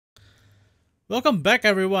Welcome back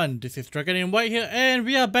everyone, this is DragonInWhite here and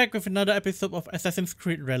we are back with another episode of Assassin's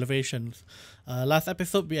Creed Revelations. Last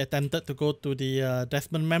episode we attempted to go to the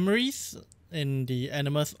Desmond Memories in the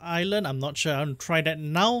Animus Island. I'm not sure, I'm going to try that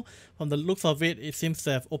now. From the looks of it, it seems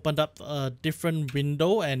to have opened up a different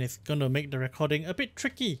window and it's going to make the recording a bit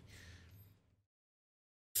tricky.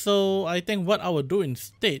 So I think what I will do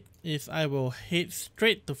instead is I will head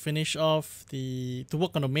straight to finish off to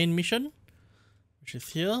work on the main mission, which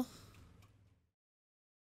is here.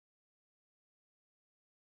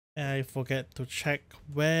 I forget to check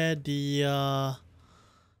where the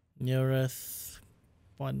nearest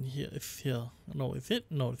one here is here. No, is it?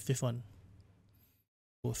 No, it's this one.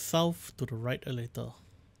 Go south to the right a little.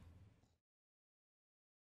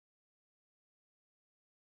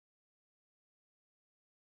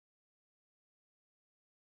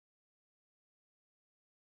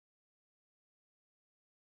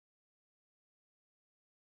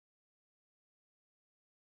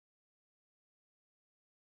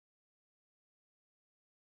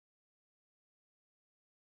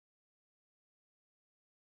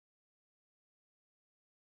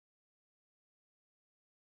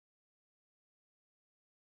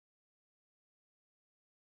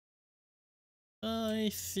 I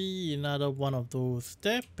see another one of those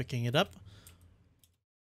there, picking it up.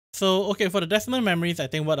 So, okay, for the Desmond Memories, I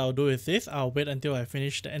think what I'll do is this. I'll wait until I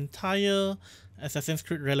finish the entire Assassin's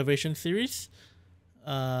Creed Revelation series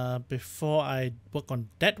before I work on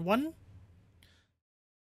that one.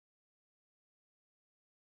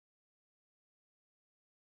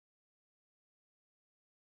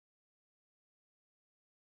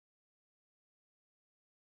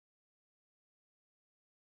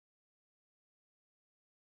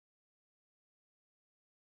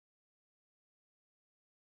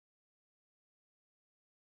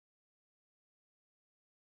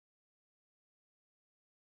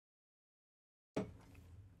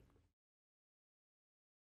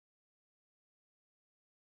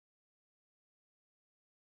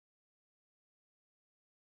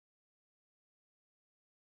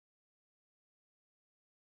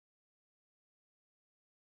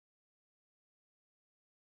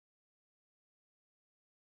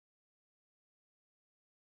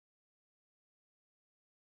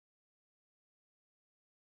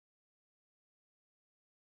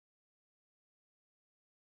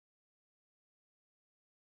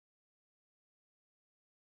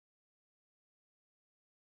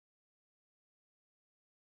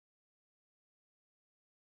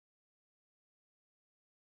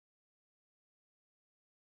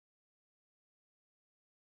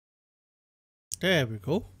 There we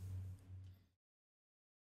go.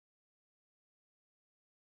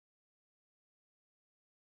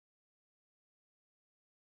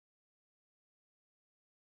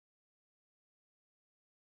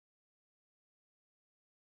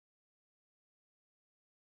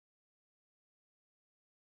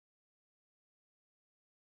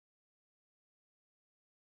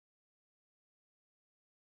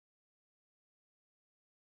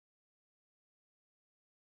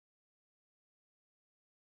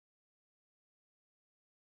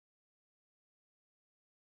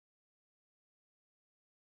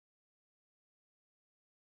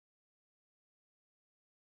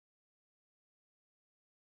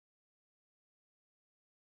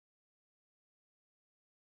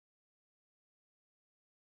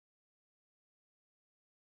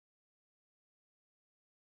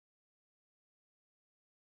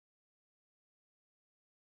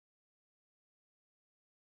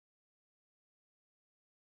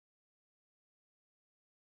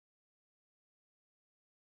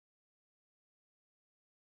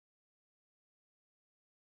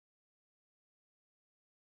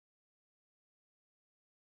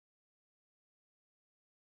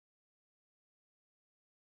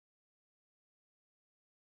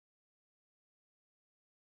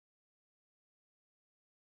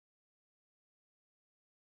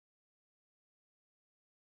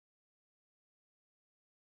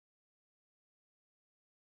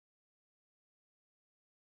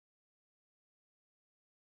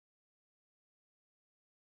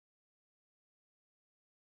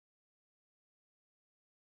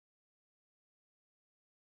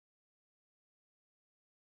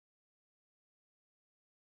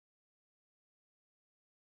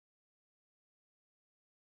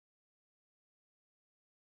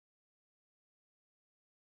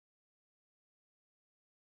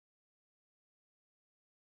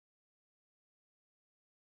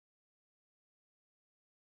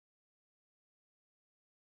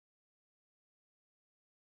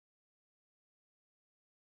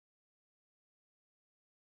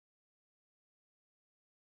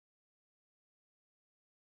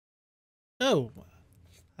 Oh,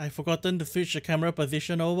 I've forgotten to switch the camera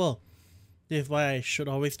position over. This is why I should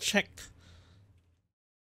always check.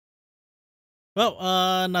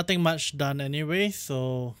 Well, nothing much done anyway,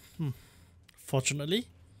 so fortunately.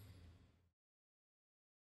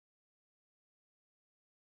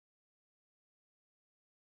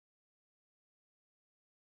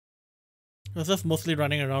 I was just mostly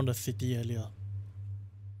running around the city earlier.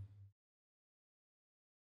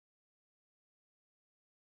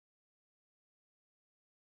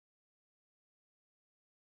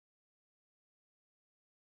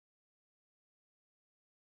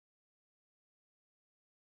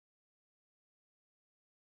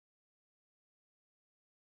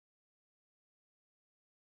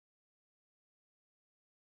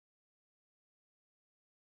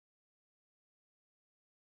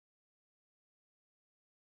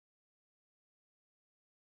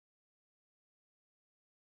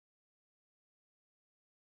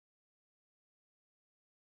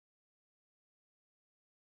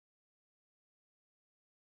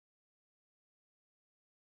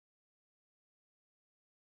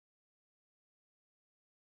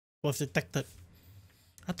 Was detected.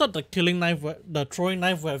 I thought the the throwing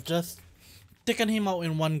knife would have just taken him out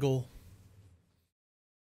in one go.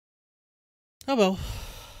 Oh well.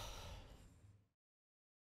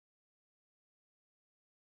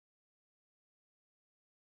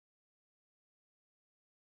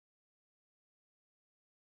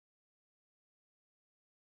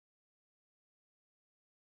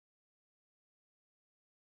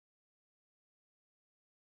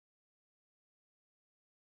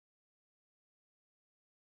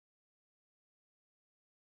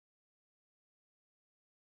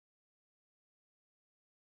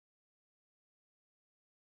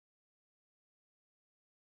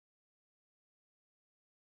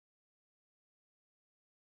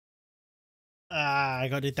 Ah, I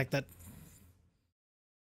got detected.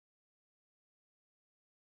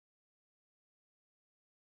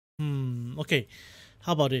 Okay.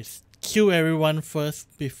 How about this? Kill everyone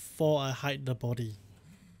first before I hide the body.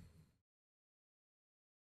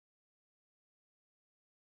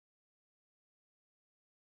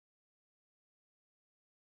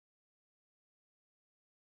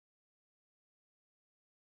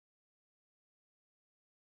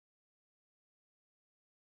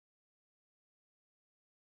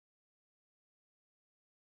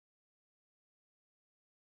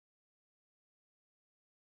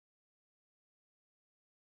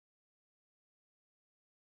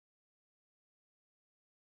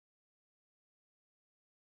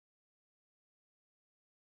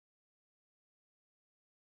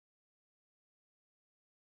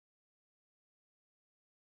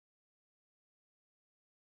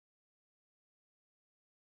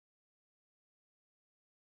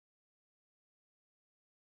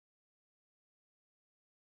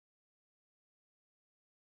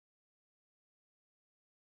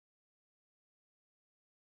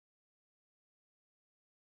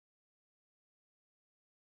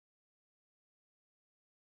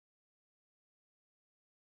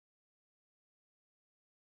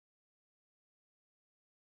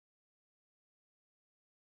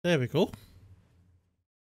 There we go.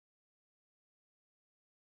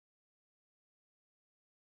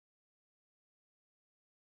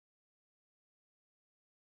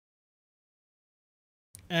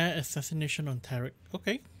 Air assassination on Tarek.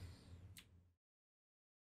 Okay.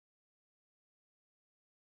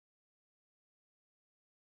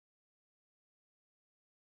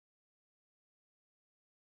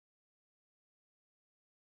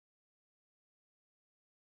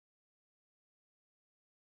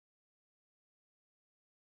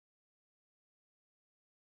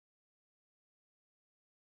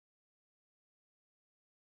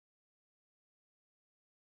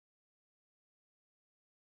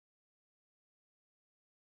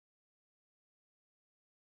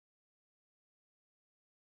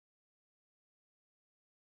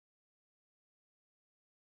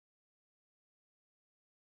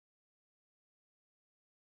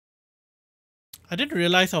 I didn't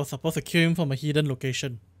realize I was supposed to kill him from a hidden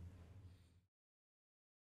location.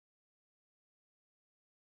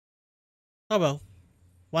 Oh well.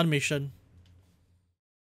 One mission.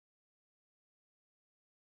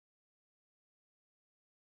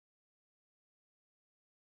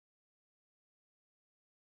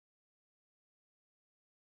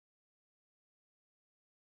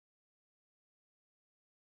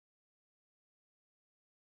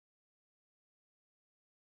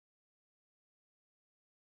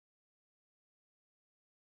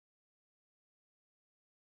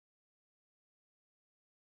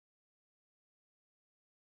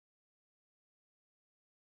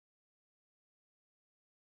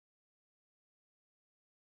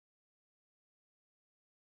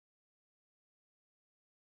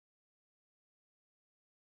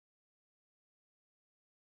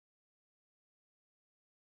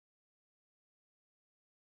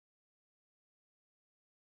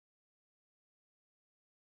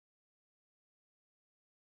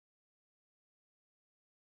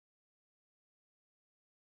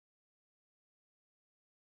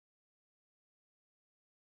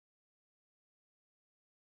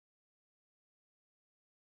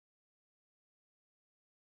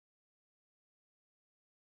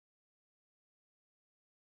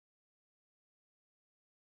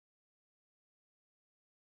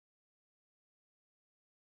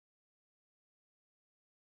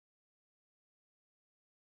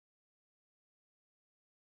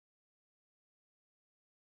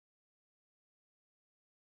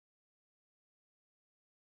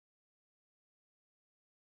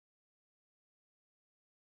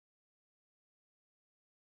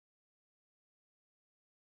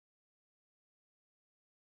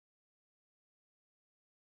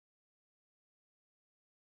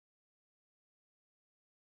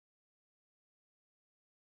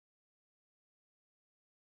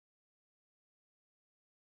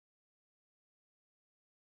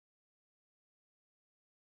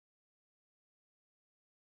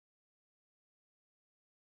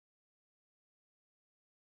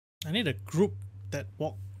 I need a group that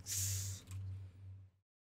walks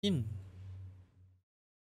in.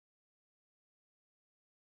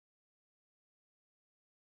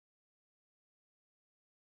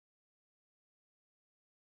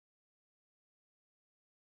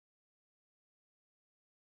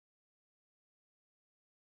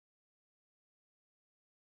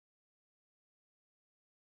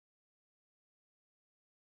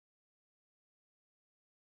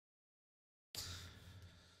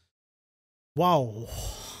 Wow.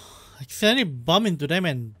 I accidentally bump into them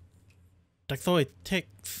and that's all it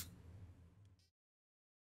takes.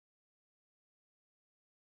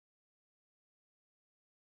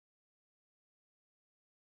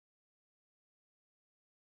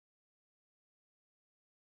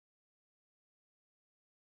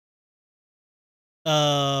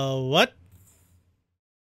 What?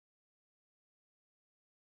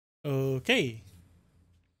 Okay.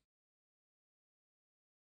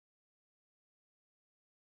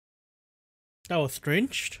 That was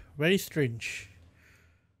strange. Very strange.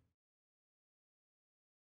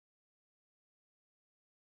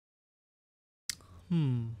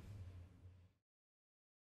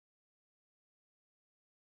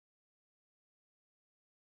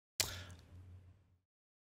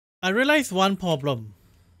 I realized one problem.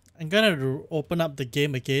 I'm gonna open up the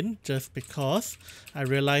game again just because I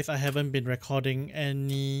realized I haven't been recording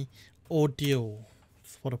any audio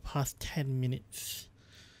for the past 10 minutes.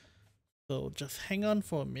 So just hang on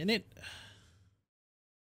for a minute.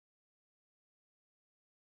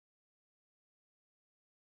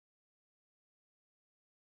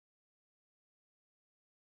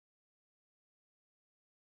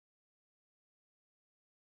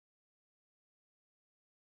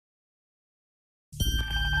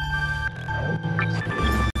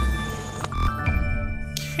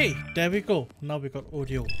 Okay, there we go. Now we got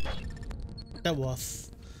audio. That was,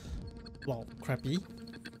 well, crappy.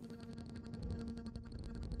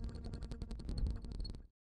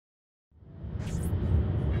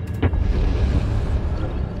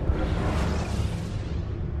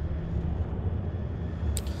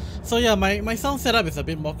 So yeah, my sound setup is a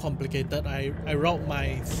bit more complicated. I route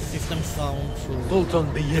my system sound through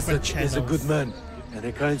Sultan different Beyazıt channels. is a good man and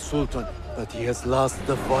a kind sultan, but he has lost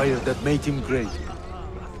the fire that made him great.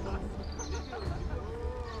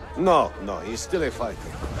 No, he's still a fighter.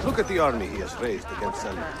 Look at the army he has raised against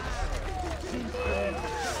Selim.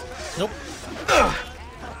 Nope.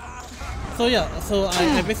 So yeah, so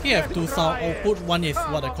I basically have two sound output. One is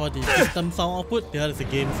what I call the system sound output, the other is the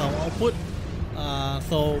game sound output.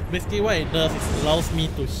 So basically what it does is it allows me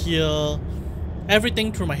to hear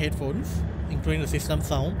everything through my headphones, including the system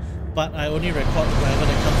sound, but I only record whatever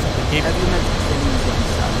that comes from the game. Have you met Selim's young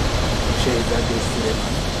son, Shehzade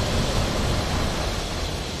Suleiman?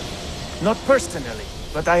 Not personally,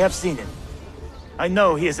 but I have seen him. I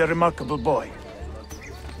know he is a remarkable boy.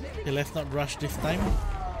 Okay, let's not rush this time.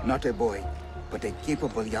 Not a boy, but a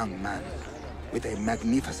capable young man with a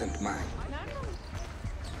magnificent mind.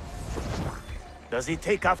 Does he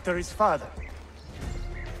take after his father?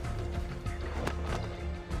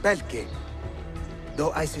 Belke.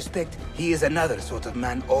 Though I suspect he is another sort of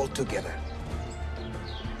man altogether.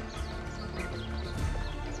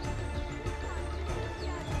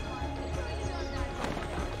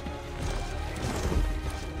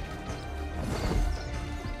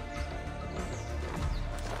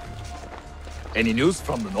 Any news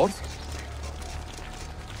from the north?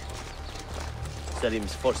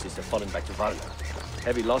 Selim's forces have fallen back to Varna.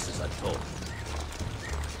 Heavy losses, I'm told.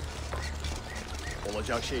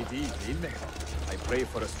 Olacak şey değil mi? I pray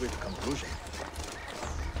for a swift conclusion.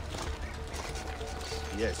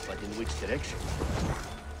 Yes, but in which direction?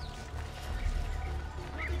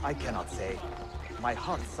 I cannot say. My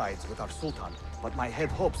heart sides with our Sultan, but my head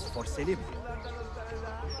hopes for Selim.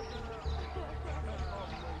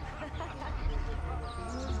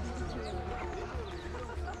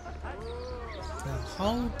 Now,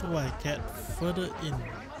 how do I get further in?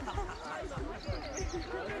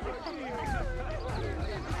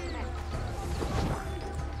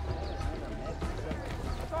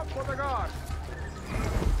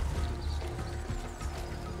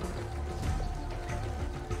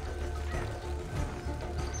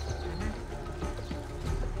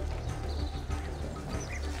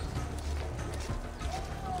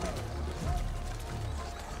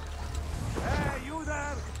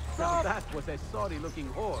 That was a sorry-looking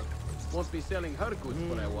whore. Won't be selling her goods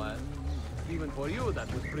for a while. Even for you,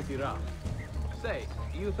 that was pretty rough. Say,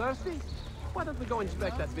 you thirsty? Why don't we go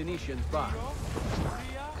inspect that Venetian bar?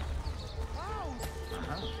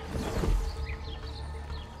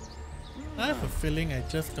 I have a feeling I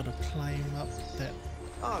just gotta climb up that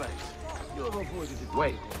All right. You have avoided it.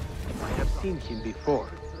 Wait, I have seen him before.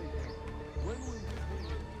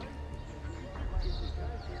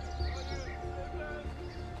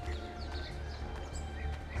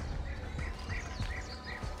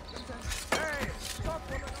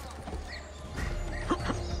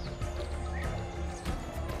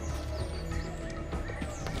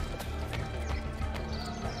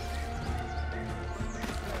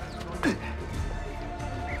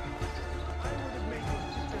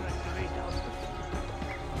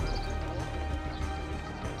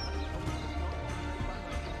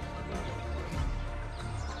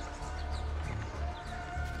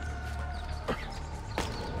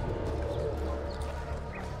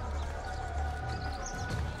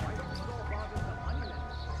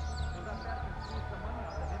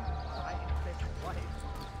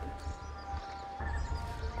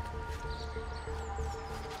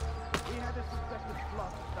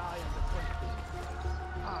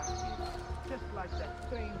 Just like that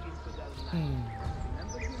strange infidel man.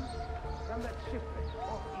 Remember him? From that shipwreck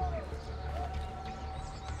off Egypt.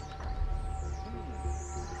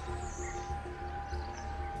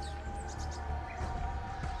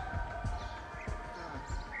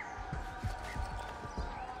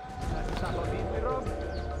 That son of Rob,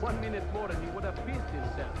 1 minute more and he would have pissed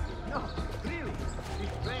himself. No, really.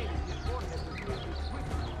 His brain and his forehead was really quick.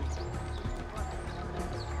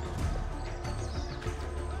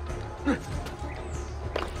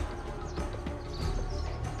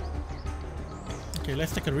 Okay,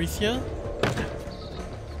 let's take a risk here.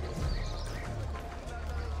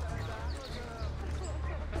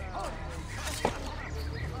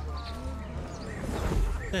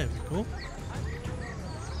 There we go.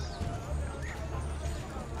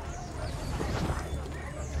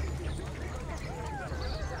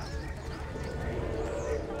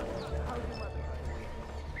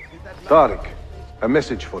 Tariq, a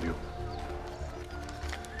message for you.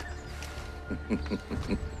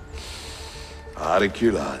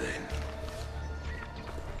 Auriculade.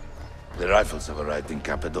 The rifles have arrived in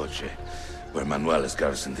Cappadocia, where Manuel has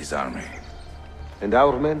garrisoned his army. And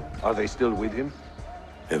our men, are they still with him?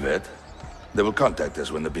 Evet. They will contact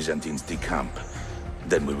us when the Byzantines decamp.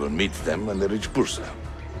 Then we will meet them when they reach Bursa.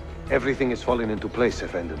 Everything is falling into place,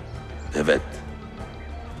 Effendim. Evet.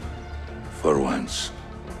 For once.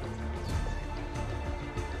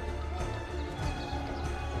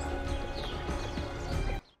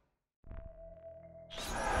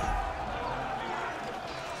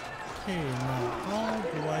 Okay, now how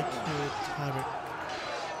do I kill Tariq?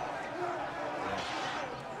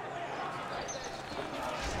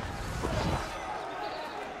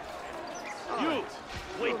 You!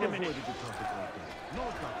 Wait a minute.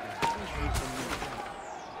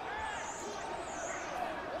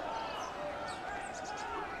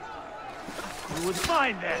 You would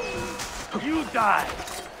find that. You die.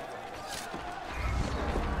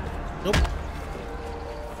 Nope.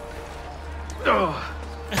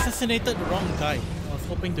 Assassinated the wrong guy. I was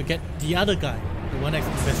hoping to get the other guy, the one that's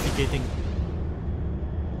investigating.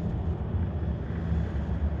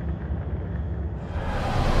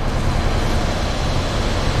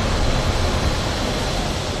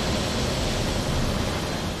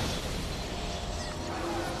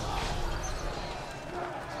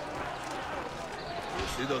 You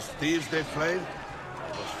see those thieves they flayed? I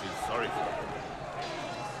must feel sorry for them.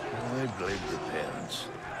 I blame the parents.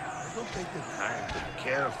 They don't take the time to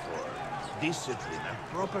care for, discipline, and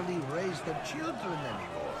properly raise their children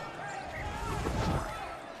anymore.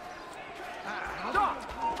 Stop!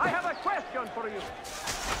 I have a question for you.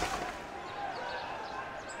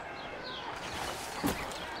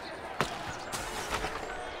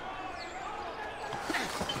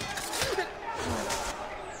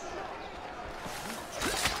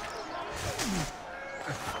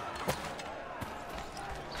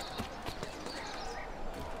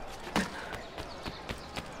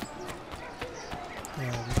 There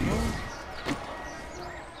we go.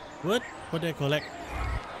 What? What did I collect?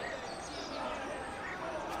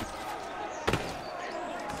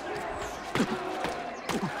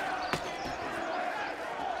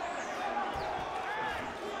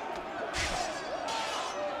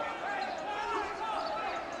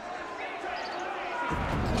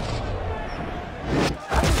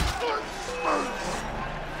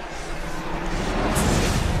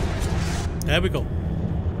 There we go.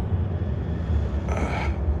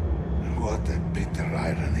 What a bitter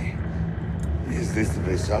irony. Is this the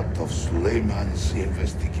result of Suleiman's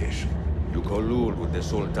investigation? You collude with the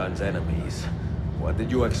Sultan's enemies. What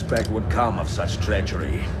did you expect would come of such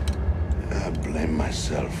treachery? I blame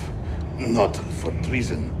myself. Not for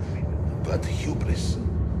treason, but hubris.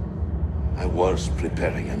 I was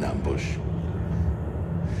preparing an ambush.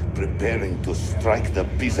 Preparing to strike the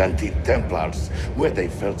Byzantine Templars where they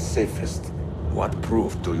felt safest. What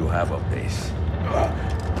proof do you have of this?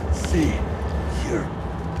 See, here.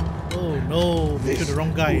 Oh no, we to the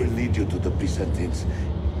wrong guy. Will lead you to the Byzantines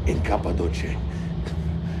in Cappadocia.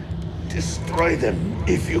 Destroy them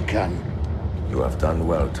if you can. You have done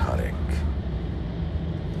well, Tarek.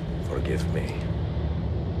 Forgive me.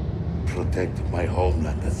 Protect my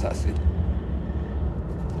homeland, assassin.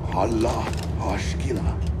 Allah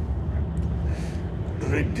Ashkina.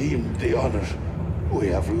 Redeem the honor we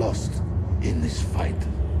have lost in this fight.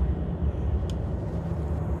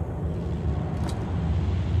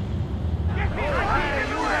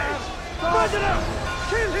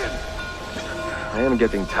 Kill him! I am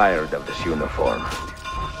getting tired of this uniform.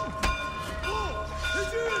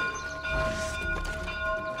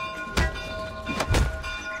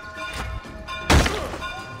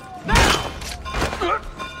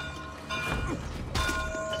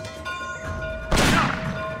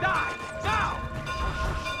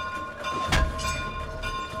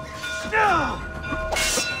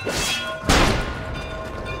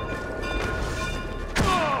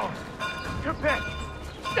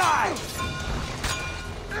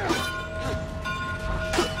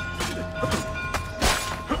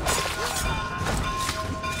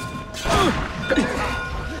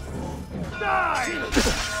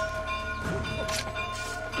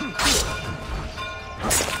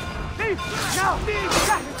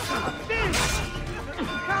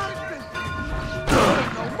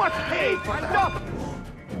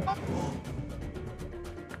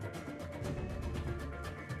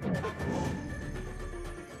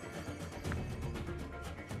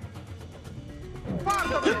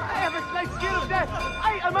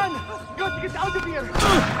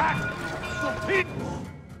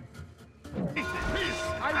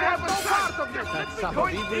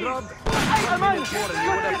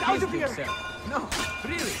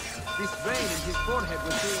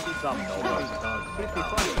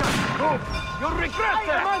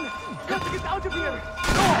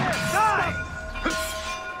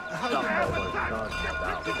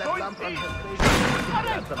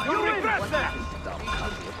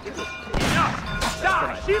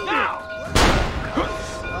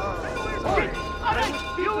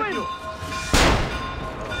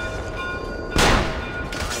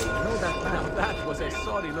 That was a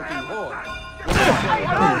sorry-looking whore.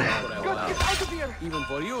 Even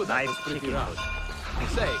for you, that was pretty rough.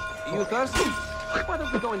 Say, you thirsty? Why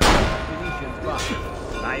don't we go and check the Venetian's bar?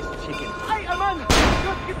 Nice chicken. Hey, Aman!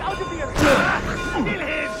 Just get out of here! Kill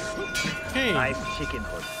him! Hey. Nice chicken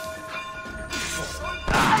hood.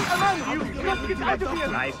 Hey, Aman! Just get out of here!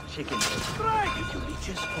 Nice chicken hood. Strike! Did you reach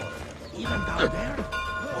his foot? Even down there?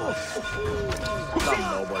 Some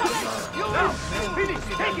noble son. Now! Finish!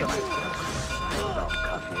 Take it! Some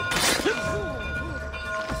coffee.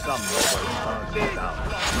 Some noble son. Down.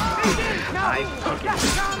 Nice chicken.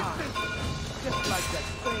 Just like that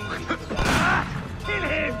thing. Kill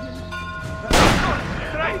him!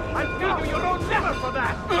 Strike! I'll kill you your own liver for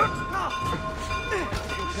that!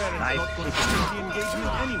 Nice chicken.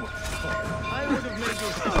 Engagement anyway. I would have made you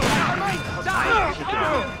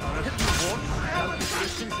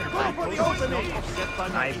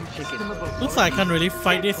Nice chicken. Looks like I can't really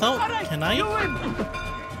fight this out. Can I? You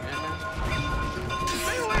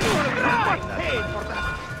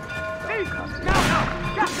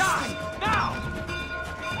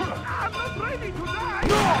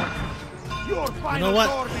know what?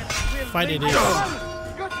 Fight it is.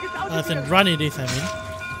 As in run it is, I mean.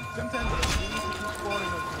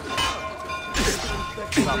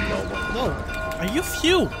 No, are you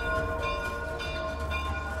few?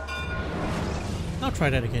 I'll try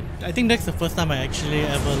that again. I think that's the first time I actually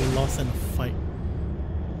ever lost in a fight.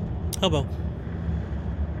 How about?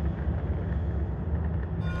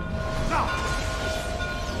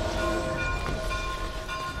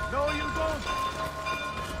 No, you don't!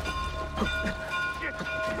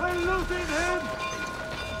 We're losing him!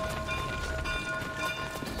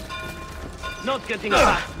 Not getting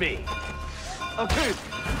past me. Okay,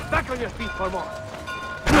 back on your feet for more.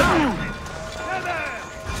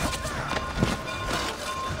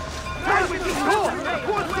 Try with this door!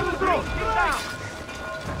 What's the throat?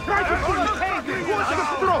 Try to pull the cage! What's the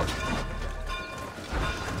throat?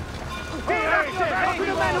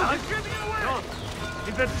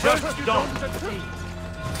 If it's just don't succeed.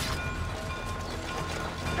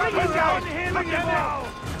 Bring him down! Him now!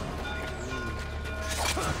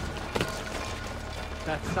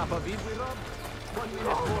 That Safavid we robbed?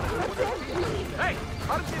 Hey,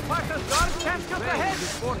 aren't the fighters guard can't cut ahead?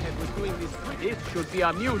 His forehead was doing this. This should be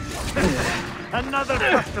amusing. Another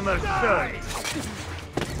customer served.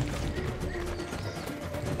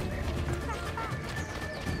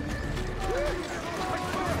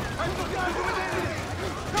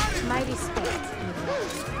 My respect.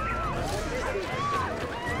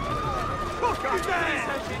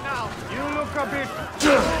 You look a bit...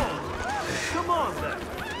 Come on, then.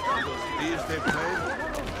 Thieves they play?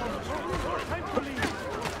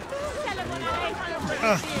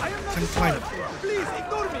 Can't climb. Please,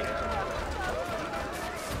 ignore me.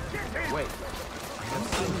 Wait, I have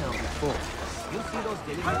seen them before. You see those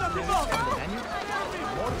deliveries on the menu?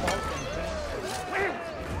 More balls than trains.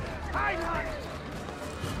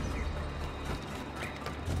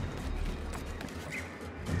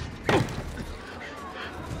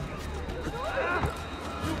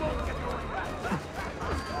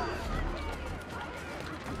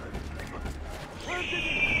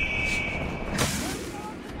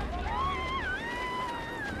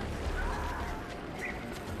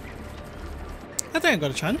 I think I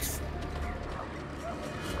got a chance.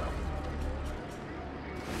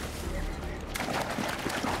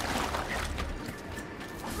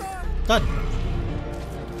 Done.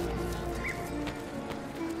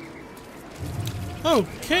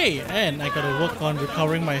 Okay, and I gotta work on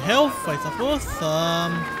recovering my health, I suppose.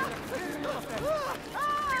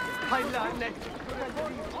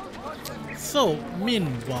 So,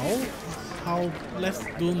 meanwhile, let's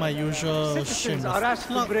do my usual Citizens are shameless asked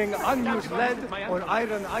to plug. bring unused lead or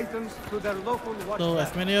iron items to their local So, watchtower.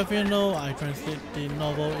 as many of you know, I translate the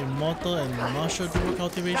novel Immortal and Martial Dual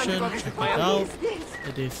Cultivation. Check it out.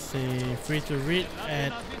 It is free to read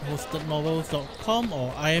at hostednovels.com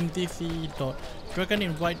or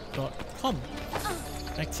imdc.dragoninwhite.com.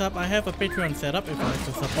 Next up, I have a Patreon set up if you'd like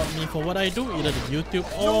to support me for what I do, either the YouTube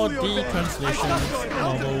or the translations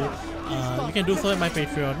novel. You can do so at my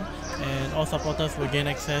Patreon, and all supporters will gain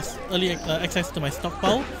early access to my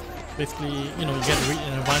stockpile. Basically, you know, you get to read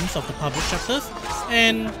in advance of the public chapters,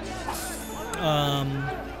 and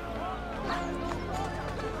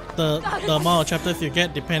the amount of chapters you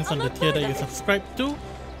get depends on the tier that you subscribe to.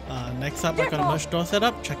 Next up, I got a merch store set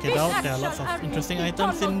up. Check it out. There are lots of interesting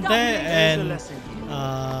items in there, and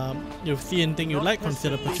you'll see anything you like,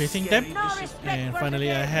 consider purchasing them. And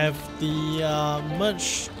finally, I have the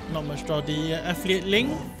the affiliate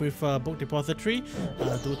link with Book Depository.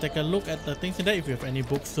 Do take a look at the things in there. If you have any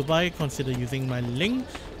books to buy, consider using my link.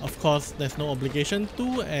 Of course, there's no obligation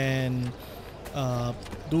to, and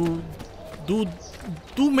do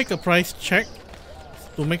make a price check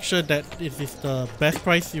to make sure that it is the best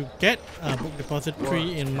price you get. Book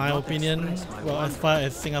Depository, in my opinion, well, as far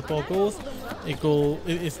as Singapore goes,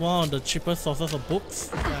 it's one of the cheapest sources of books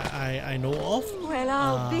that I know of. Well,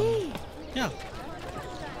 I'll be. Yeah.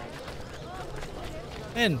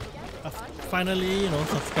 And finally,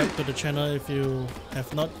 subscribe to the channel if you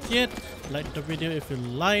have not yet. Like the video if you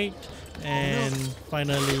liked, and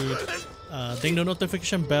finally, ding the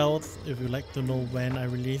notification bells if you like to know when I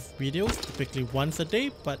release videos, typically once a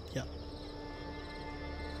day, but yeah.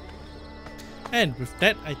 And with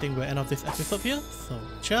that, I think we'll end off this episode here, so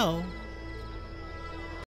ciao!